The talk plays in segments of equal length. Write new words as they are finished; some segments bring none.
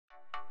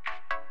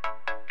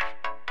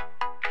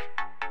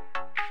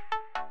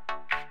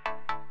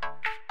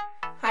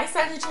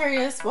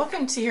Sagittarius,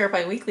 welcome to your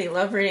bi-weekly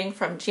love reading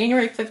from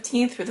January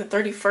 15th through the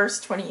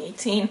 31st,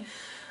 2018.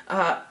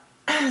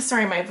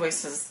 Sorry, my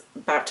voice is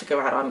about to go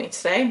out on me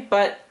today,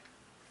 but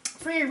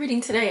for your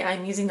reading today,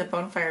 I'm using the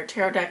Bonfire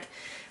Tarot deck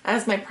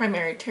as my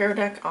primary tarot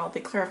deck. I'll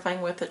be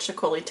clarifying with the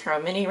Chicoli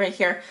Tarot Mini right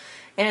here.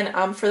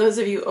 And for those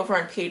of you over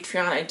on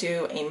Patreon, I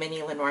do a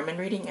mini Lenormand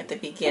reading at the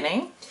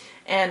beginning,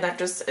 and that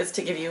just is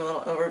to give you a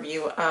little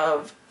overview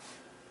of,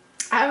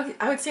 I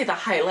would say the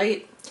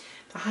highlight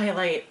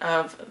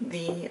of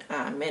the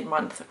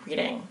mid-month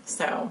reading.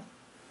 So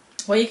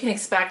what you can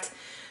expect,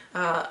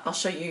 I'll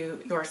show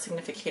you your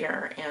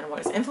significator and what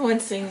is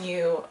influencing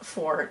you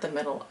for the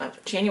middle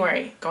of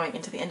January, going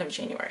into the end of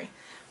January,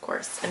 of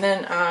course. And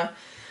then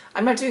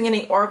I'm not doing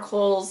any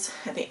oracles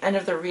at the end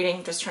of the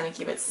reading, just trying to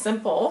keep it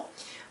simple.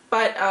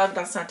 But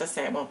that's not to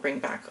say I won't bring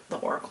back the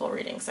oracle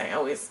readings. I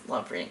always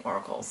love reading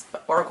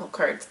oracle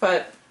cards.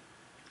 But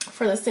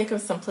for the sake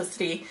of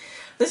simplicity,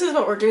 this is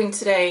what we're doing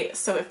today.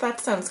 So if that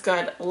sounds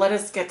good, let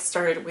us get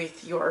started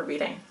with your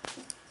reading.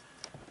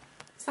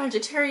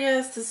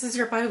 Sagittarius, this is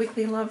your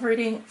bi-weekly love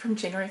reading from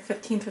January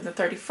 15th through the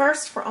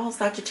 31st for all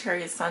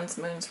Sagittarius suns,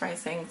 moons,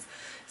 risings.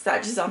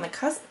 Sag is on the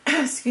cusp,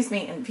 excuse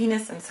me, and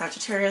Venus and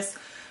Sagittarius.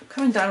 I'm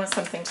coming down with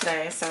something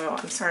today, so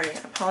I'm sorry. I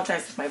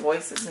apologize if my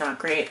voice is not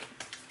great.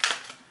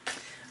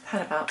 I've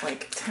had about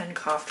like 10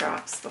 cough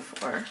drops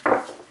before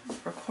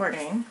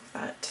recording,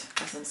 but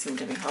doesn't seem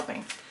to be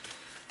helping.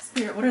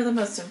 Spirit, what are the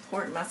most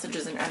important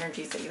messages and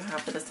energies that you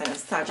have for the sign of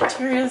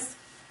Sagittarius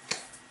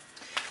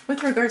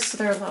with regards to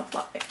their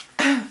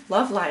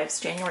love lives,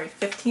 January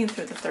 15th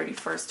through the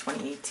 31st,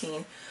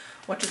 2018?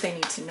 What do they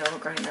need to know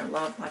regarding their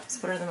love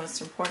lives? What are the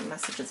most important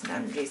messages and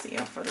energies that you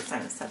have for the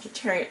sign of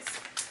Sagittarius?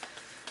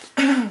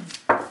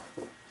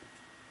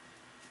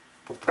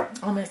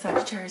 All my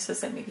Sagittariuses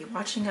that may be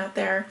watching out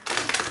there.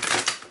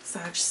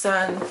 Sag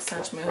Sun,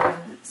 Sag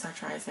Moon,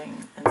 Sag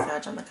Rising, and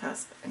Sag on the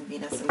cusp, and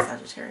Venus and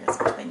Sagittarius.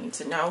 What do they need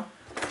to know?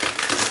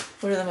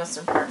 What are the most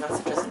important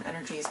messages and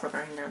energies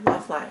regarding their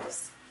love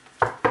lives?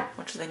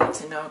 What do they need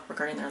to know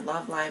regarding their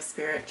love lives,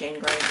 Spirit,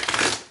 January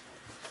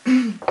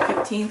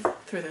 15th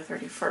through the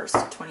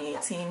 31st,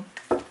 2018?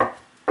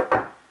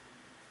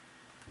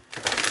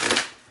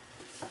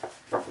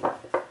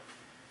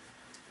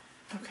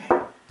 Okay.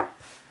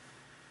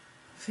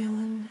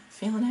 Feeling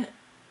it.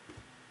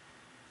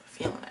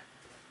 Feeling it.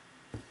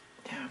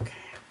 Okay.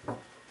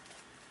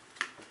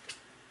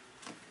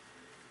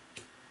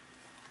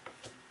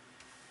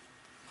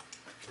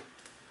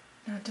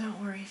 Now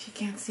don't worry if you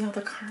can't see all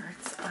the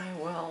cards. I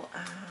will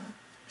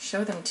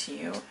show them to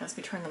you as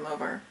we turn them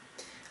over.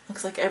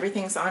 Looks like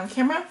everything's on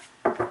camera.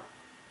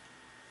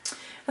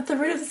 At the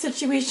root of the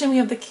situation, we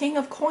have the King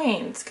of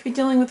Coins. Could be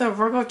dealing with a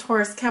Virgo,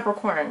 Taurus,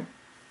 Capricorn.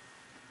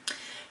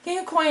 King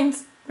of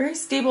Coins, very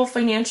stable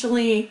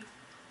financially.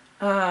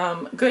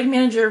 Good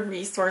manager of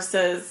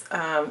resources.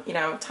 You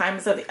know, time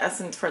is of the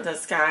essence for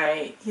this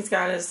guy. He's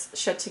got his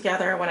shit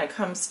together when it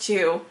comes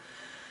to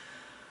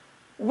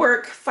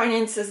work,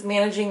 finances,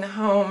 managing the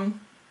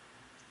home.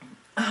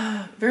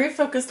 Very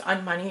focused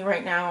on money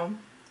right now.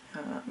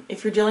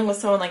 If you're dealing with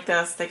someone like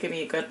this, they could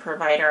be a good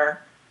provider.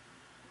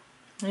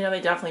 You know,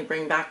 they definitely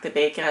bring back the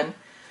bacon.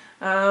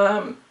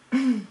 I'm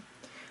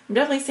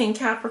definitely seeing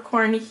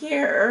Capricorn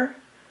here.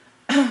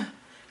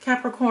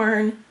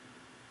 Capricorn,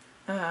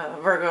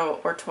 Virgo,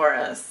 or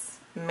Taurus,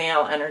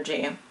 male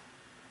energy.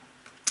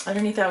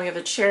 Underneath that we have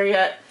the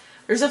Chariot.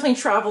 There's definitely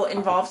travel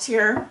involved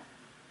here.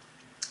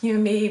 You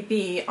may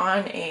be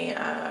on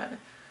a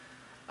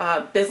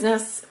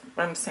business,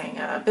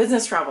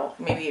 business travel.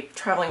 Maybe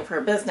traveling for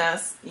a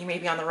business. You may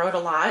be on the road a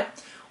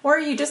lot. Or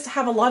you just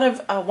have a lot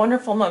of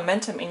wonderful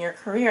momentum in your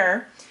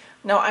career.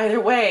 Now either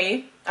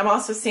way, I'm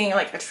also seeing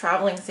like a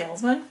traveling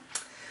salesman,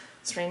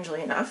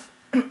 strangely enough.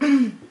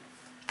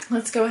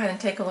 Let's go ahead and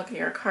take a look at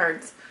your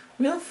cards.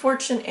 Wheel of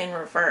Fortune in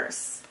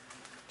reverse.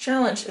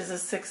 Challenge is a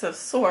Six of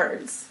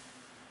Swords.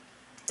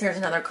 There's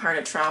another card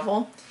of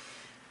travel.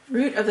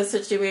 Root of the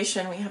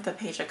situation, we have the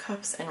Page of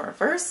Cups in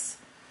reverse.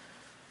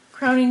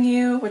 Crowning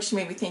you, which you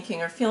may be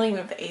thinking or feeling, we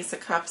have the Ace of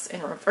Cups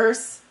in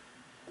reverse.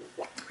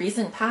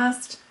 Recent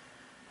past,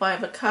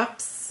 Five of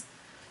Cups.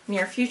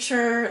 Near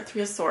future,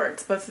 Three of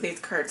Swords. Both of these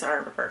cards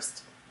are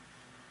reversed.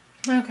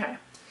 Okay.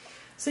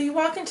 So you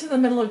walk into the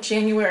middle of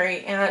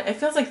January and it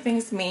feels like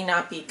things may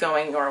not be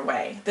going your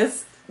way.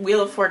 This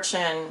Wheel of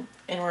Fortune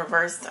in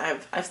reverse,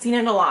 I've seen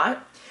it a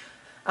lot.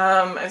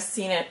 I've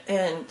seen it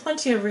in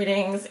plenty of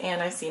readings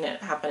and I've seen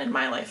it happen in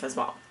my life as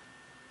well.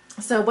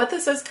 So what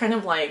this is kind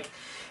of like,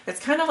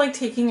 it's kind of like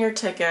taking your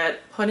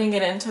ticket, putting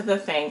it into the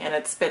thing, and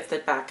it spits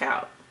it back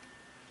out.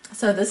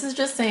 So this is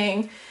just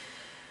saying,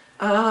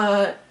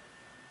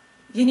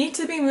 you need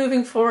to be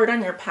moving forward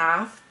on your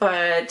path,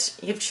 but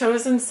you've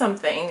chosen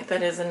something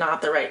that is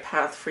not the right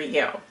path for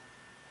you.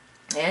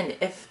 And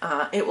if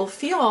it will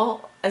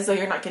feel as though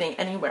you're not getting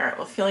anywhere, it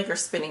will feel like you're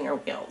spinning your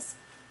wheels.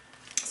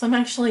 So I'm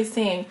actually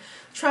seeing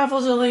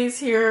travel delays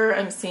here.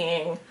 I'm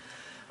seeing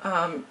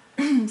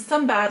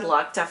some bad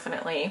luck,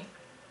 definitely.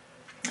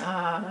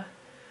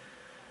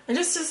 It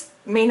just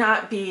may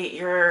not be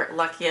your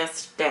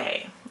luckiest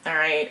day. all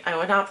right? I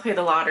would not play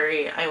the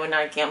lottery. I would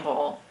not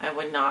gamble. I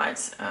would not,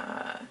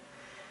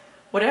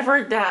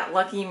 whatever that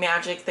lucky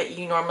magic that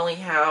you normally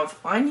have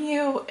on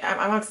you,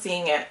 I'm not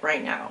seeing it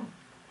right now.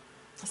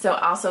 So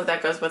also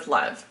that goes with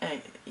love.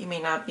 You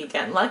may not be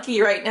getting lucky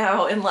right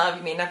now in love.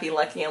 You may not be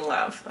lucky in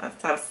love.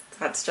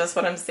 That's just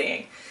what I'm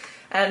seeing.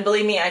 And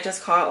believe me, I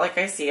just call it like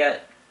I see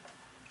it.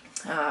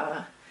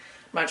 I'm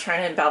not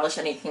trying to embellish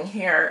anything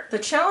here. The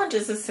challenge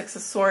is the Six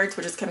of Swords,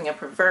 which is coming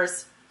up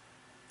reverse.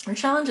 Your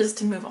challenge is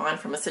to move on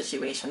from a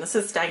situation. This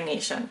is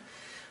stagnation,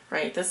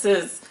 right? This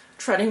is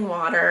treading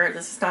water.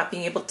 This is not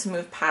being able to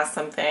move past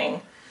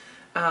something.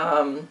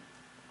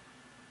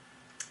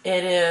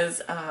 It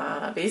is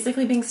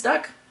basically being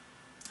stuck,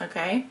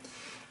 okay?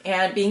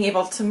 And being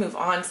able to move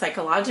on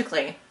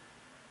psychologically.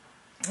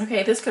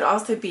 Okay, this could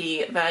also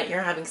be that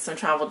you're having some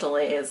travel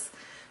delays.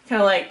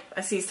 Kind of like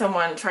I see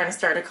someone trying to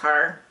start a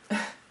car.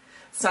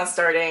 It's not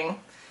starting.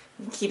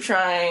 Keep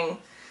trying.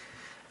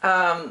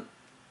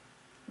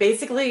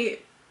 Basically,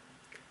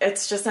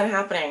 it's just not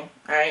happening,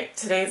 all right?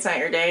 Today's not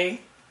your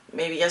day.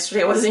 Maybe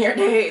yesterday wasn't your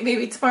day.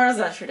 Maybe tomorrow's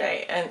not your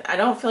day. And I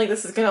don't feel like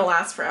this is going to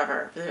last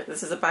forever.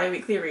 This is a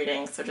bi-weekly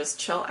reading, so just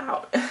chill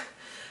out.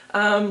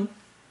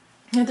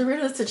 At the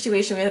root of the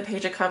situation, we have the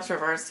Page of Cups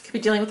reversed. Could be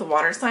dealing with the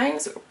water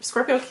signs,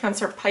 Scorpio,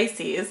 Cancer,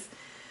 Pisces.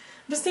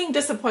 I'm just seeing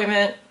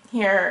disappointment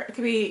here. It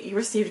could be you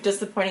received a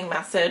disappointing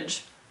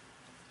message.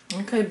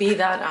 It could be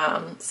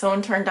that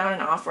someone turned down an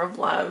offer of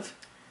love.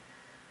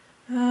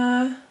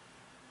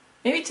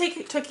 Maybe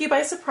took you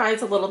by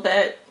surprise a little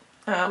bit.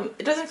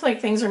 It doesn't feel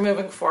like things are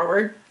moving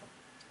forward.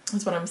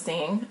 That's what I'm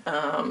seeing.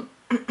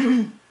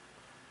 This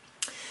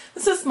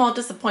is a small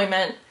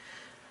disappointment,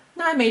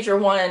 not a major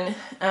one.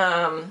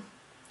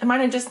 It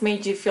might have just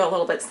made you feel a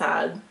little bit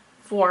sad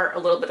for a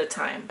little bit of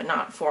time, but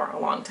not for a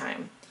long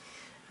time.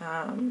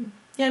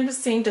 Yeah, I'm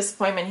just seeing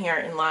disappointment here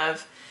in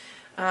love.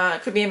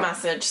 It could be a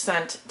message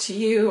sent to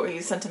you, or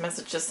you sent a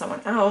message to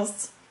someone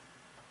else.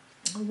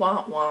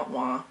 Wah, wah,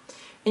 wah.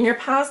 In your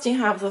past, you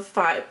have the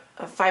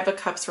Five of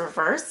Cups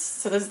reversed.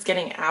 So this is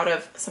getting out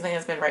of something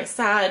that's been very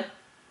sad,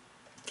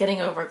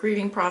 getting over a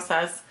grieving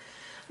process.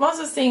 I'm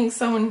also seeing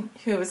someone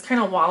who is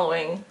kind of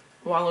wallowing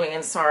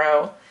in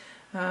sorrow.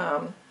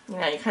 You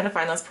know, you kind of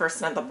find this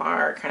person at the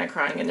bar, kind of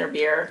crying in their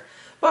beer.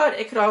 But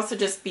it could also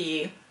just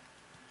be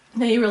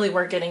that you really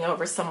were getting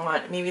over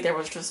someone. Maybe there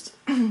was just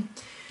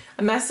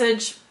a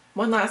message,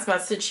 one last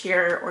message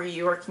here, or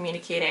you were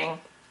communicating.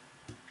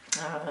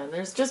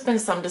 There's just been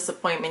some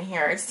disappointment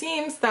here. It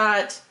seems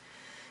that,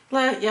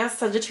 yes,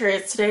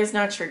 Sagittarius, today is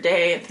not your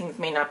day and things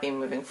may not be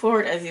moving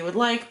forward as you would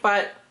like,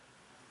 but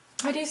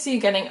I do see you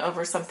getting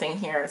over something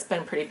here. It's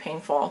been pretty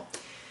painful.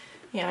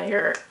 Yeah,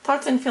 your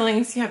thoughts and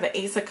feelings, you have the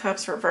Ace of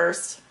Cups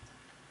reversed.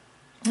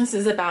 This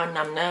is about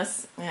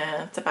numbness.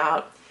 Yeah, it's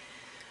about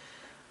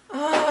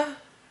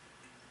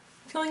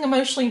feeling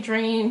emotionally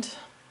drained,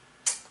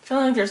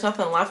 feeling like there's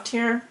nothing left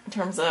here in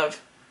terms of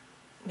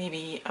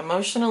maybe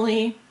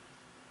emotionally.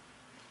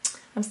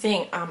 I'm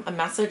seeing a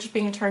message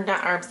being turned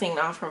down, or I'm seeing an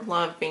offer of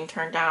love being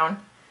turned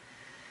down.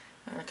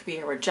 It could be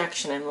a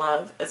rejection in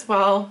love as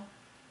well.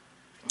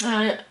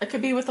 It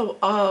could be with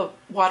a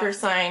water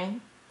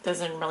sign.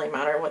 Doesn't really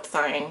matter what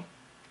sign.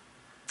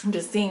 I'm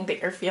just seeing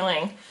that you're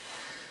feeling,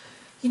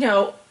 you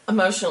know,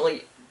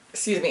 emotionally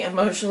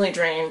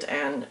drained,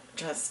 and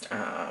just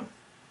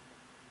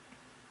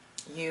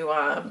you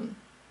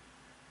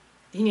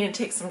need to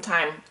take some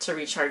time to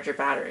recharge your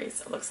batteries,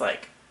 it looks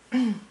like.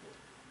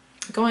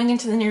 Going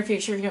into the near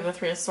future, you have the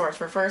Three of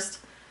Swords reversed,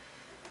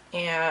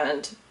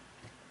 and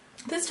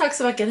this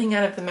talks about getting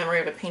out of the memory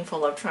of a painful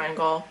love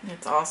triangle.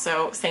 It's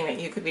also saying that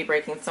you could be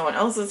breaking someone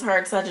else's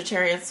heart,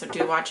 Sagittarius, so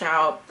do watch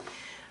out.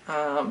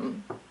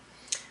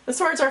 The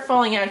swords are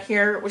falling out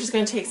here, which is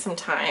going to take some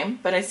time,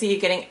 but I see you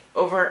getting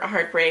over a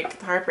heartbreak.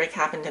 The heartbreak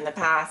happened in the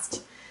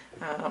past.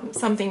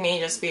 Something may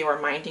just be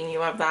reminding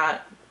you of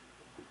that.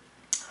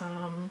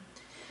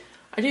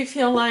 I do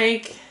feel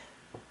like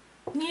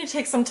you need to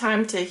take some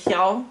time to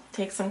heal,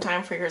 take some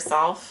time for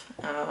yourself.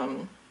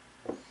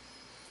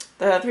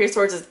 The Three of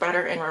Swords is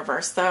better in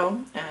reverse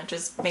though.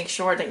 Just make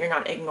sure that you're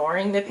not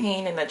ignoring the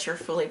pain and that you're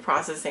fully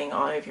processing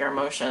all of your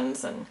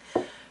emotions and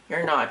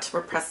you're not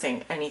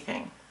repressing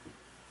anything.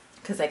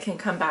 Because that can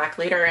come back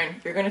later and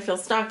you're going to feel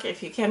stuck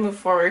if you can't move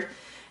forward.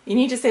 You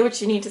need to say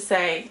what you need to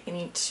say. You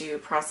need to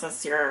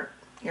process your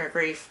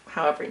grief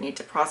however you need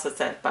to process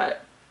it.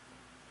 But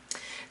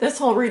this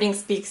whole reading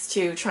speaks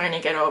to trying to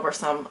get over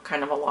some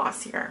kind of a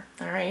loss here.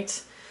 All right.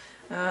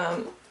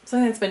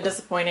 Something that's been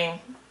disappointing.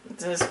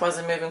 Just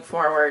wasn't moving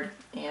forward,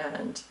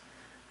 and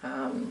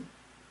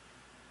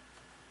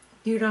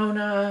you don't.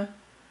 I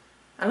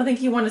don't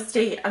think you want to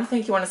stay. I don't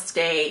think you want to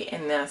stay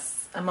in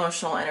this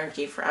emotional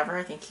energy forever.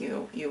 I think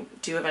you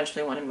do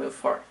eventually want to move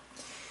forward.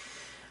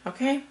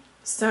 Okay,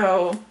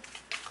 so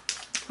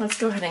let's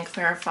go ahead and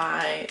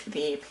clarify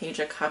the Page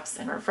of Cups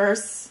in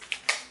reverse.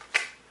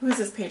 Who is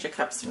this Page of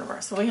Cups in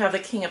reverse? Well, we have the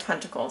King of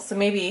Pentacles. So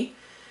maybe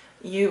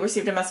you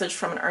received a message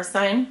from an earth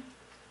sign.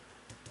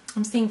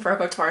 I'm seeing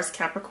Virgo, Taurus,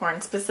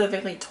 Capricorn,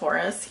 specifically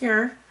Taurus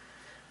here.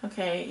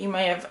 Okay, you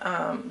may have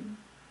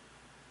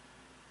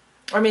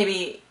or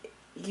maybe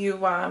you,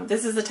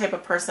 this is the type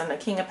of person, the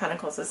King of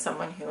Pentacles is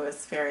someone who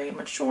is very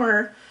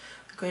mature,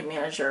 a good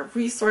manager of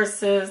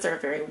resources, they're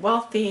very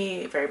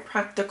wealthy, very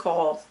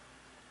practical,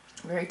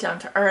 very down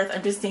to earth.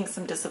 I'm just seeing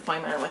some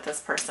disappointment with this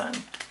person.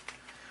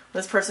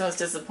 This person was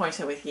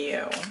disappointed with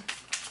you.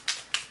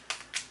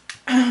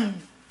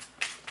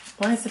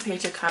 Why is the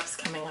Page of Cups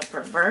coming up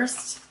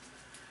reversed?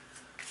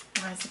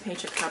 Why is the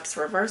Page of Cups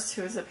reversed?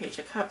 Who is the Page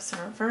of Cups in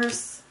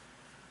reverse?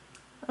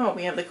 Oh,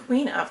 we have the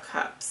Queen of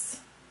Cups.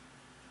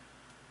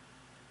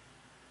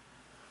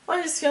 Well,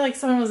 I just feel like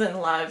someone was in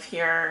love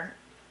here.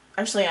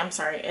 Actually, I'm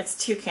sorry. It's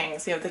two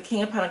kings. You have the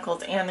King of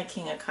Pentacles and the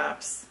King of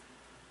Cups.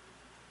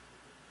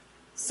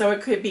 So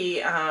it could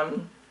be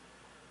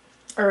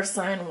earth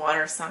sign,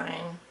 water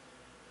sign.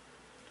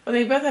 Well,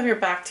 they both have your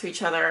back to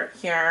each other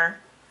here.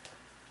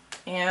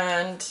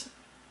 And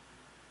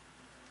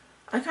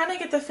I kind of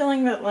get the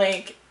feeling that,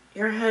 like,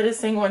 your head is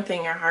saying one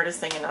thing, your heart is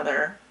saying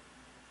another.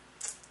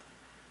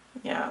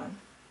 Yeah.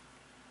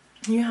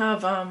 You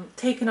have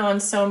taken on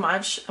so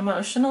much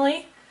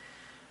emotionally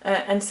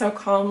and so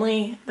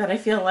calmly that I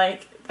feel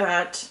like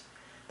that's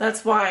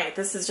why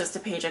this is just a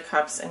Page of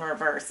Cups in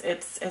reverse.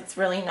 It's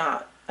really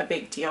not a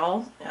big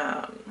deal.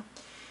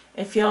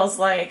 It feels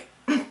like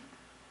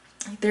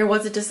there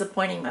was a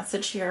disappointing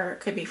message here. It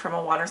could be from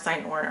a water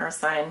sign or an earth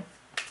sign.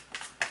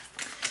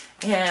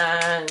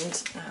 And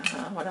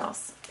what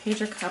else? Page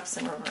of Cups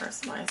in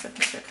reverse. Why is the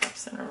Page of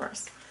Cups in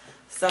reverse?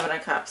 Seven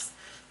of Cups.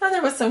 Now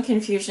there was some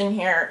confusion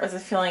here. It was a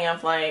feeling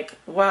of like,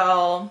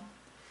 well,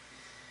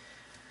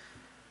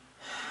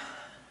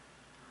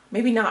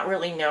 maybe not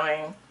really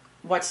knowing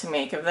what to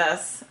make of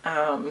this.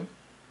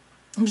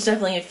 There's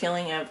definitely a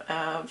feeling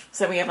of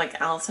so we have like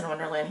Alice in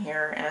Wonderland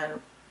here,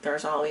 and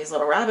there's all these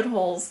little rabbit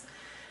holes,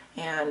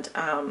 and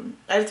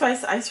that's why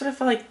I sort of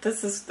feel like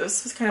this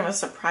was kind of a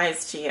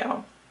surprise to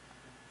you,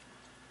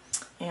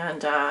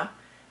 and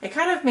it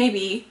kind of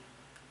maybe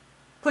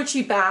put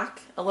you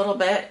back a little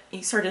bit.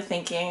 You started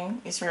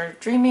thinking, you started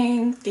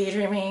dreaming,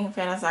 daydreaming,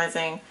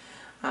 fantasizing,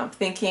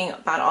 thinking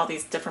about all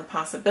these different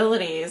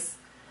possibilities,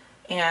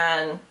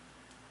 and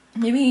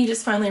maybe you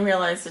just finally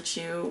realized that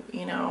you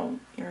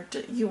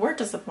were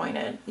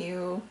disappointed.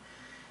 You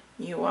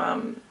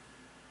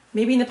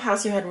maybe in the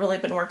past you had really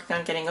been working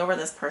on getting over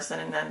this person,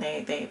 and then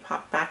they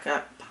popped back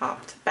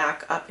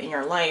up in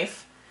your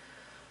life.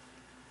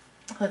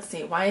 Let's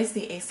see, why is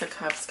the Ace of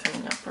Cups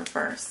coming up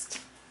reversed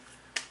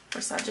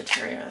for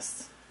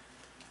Sagittarius?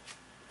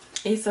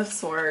 Ace of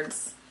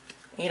Swords,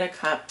 Eight of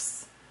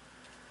Cups.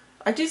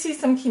 I do see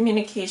some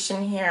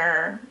communication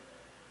here.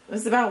 It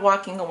was about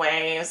walking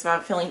away. It was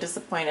about feeling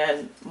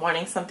disappointed,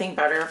 wanting something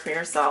better for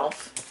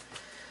yourself,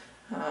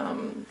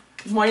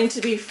 wanting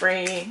to be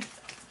free,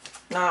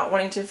 not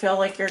wanting to feel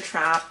like you're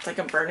trapped, like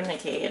a bird in a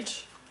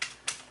cage.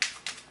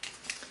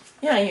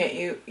 Yeah,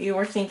 you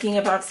were thinking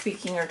about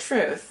speaking your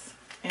truth,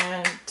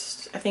 and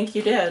I think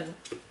you did.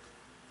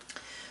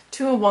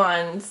 Two of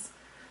Wands.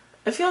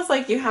 It feels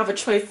like you have a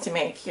choice to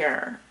make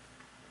here.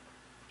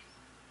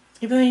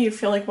 Even though you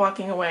feel like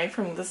walking away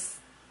from this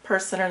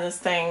person or this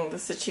thing, the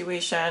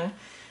situation,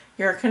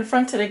 you're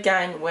confronted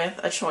again with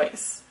a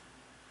choice.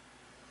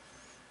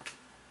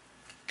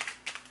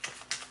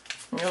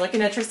 You're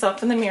looking at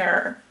yourself in the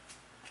mirror,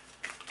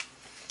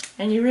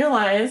 and you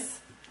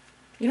realize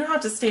you don't have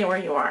to stay where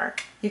you are.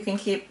 You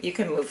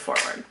can move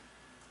forward.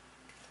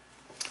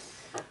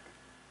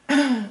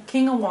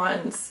 King of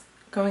Wands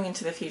going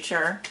into the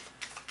future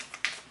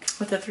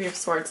with the Three of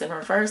Swords in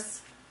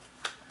reverse.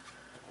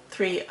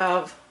 King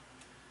of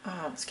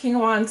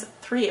Wands,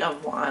 Three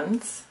of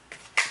Wands,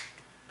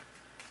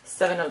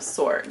 Seven of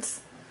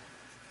Swords.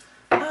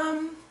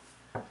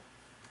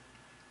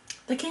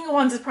 The King of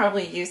Wands is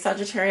probably you,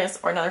 Sagittarius,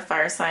 or another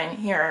fire sign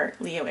here,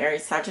 Leo,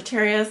 Aries,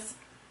 Sagittarius.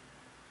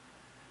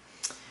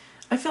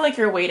 I feel like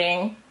you're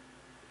waiting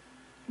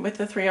with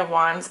the Three of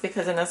Wands,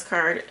 because in this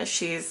card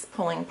she's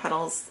pulling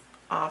petals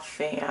off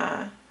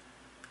a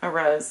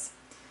rose.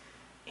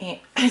 And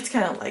it's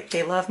kind of like,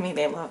 they love me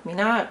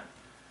not.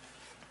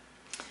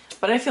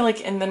 But I feel like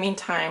in the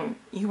meantime,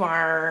 you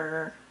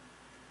are...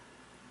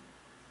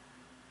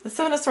 The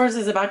Seven of Swords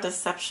is about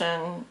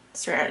deception,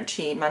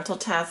 strategy, mental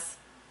tests.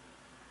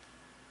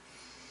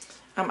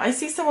 I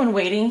see someone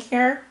waiting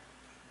here,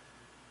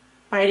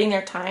 biding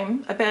their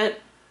time a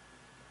bit,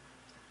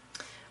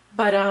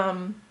 but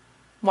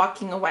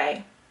walking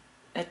away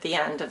at the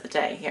end of the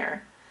day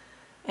here.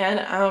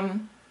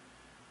 And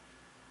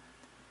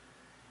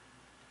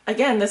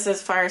again, this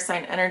is fire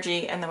sign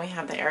energy, and then we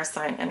have the air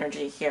sign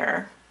energy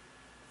here.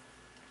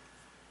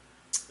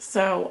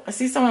 So I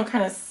see someone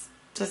kind of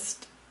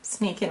just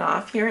sneaking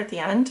off here at the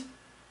end.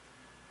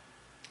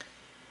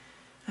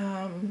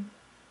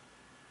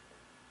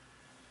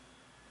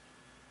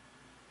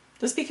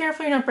 Just be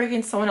careful you're not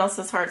breaking someone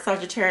else's heart,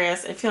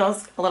 Sagittarius. It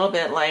feels a little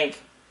bit like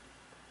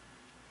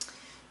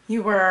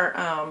you were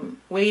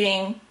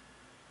waiting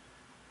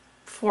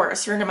for a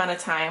certain amount of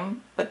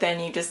time, but then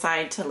you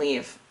decide to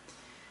leave.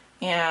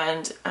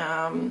 And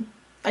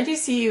I do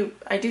see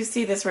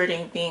this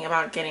reading being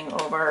about getting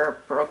over a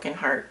broken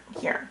heart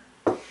here.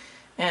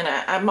 And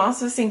I'm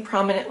also seeing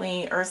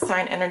prominently earth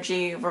sign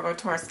energy, Virgo,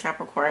 Taurus,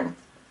 Capricorn,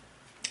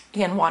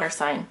 and water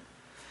sign.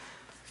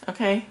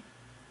 Okay?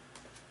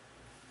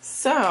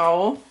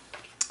 So,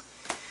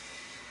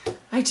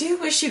 I do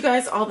wish you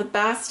guys all the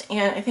best,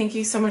 and I thank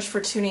you so much for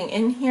tuning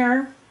in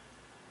here.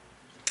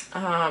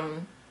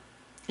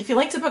 If you'd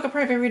like to book a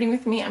private reading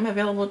with me, I'm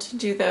available to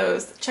do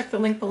those. Check the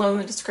link below in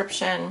the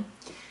description.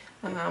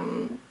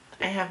 I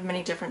have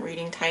many different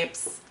reading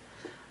types.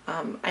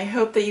 I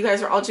hope that you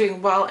guys are all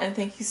doing well, and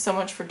thank you so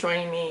much for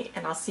joining me,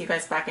 and I'll see you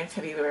guys back in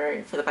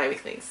February for the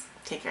bi-weeklies.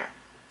 Take care.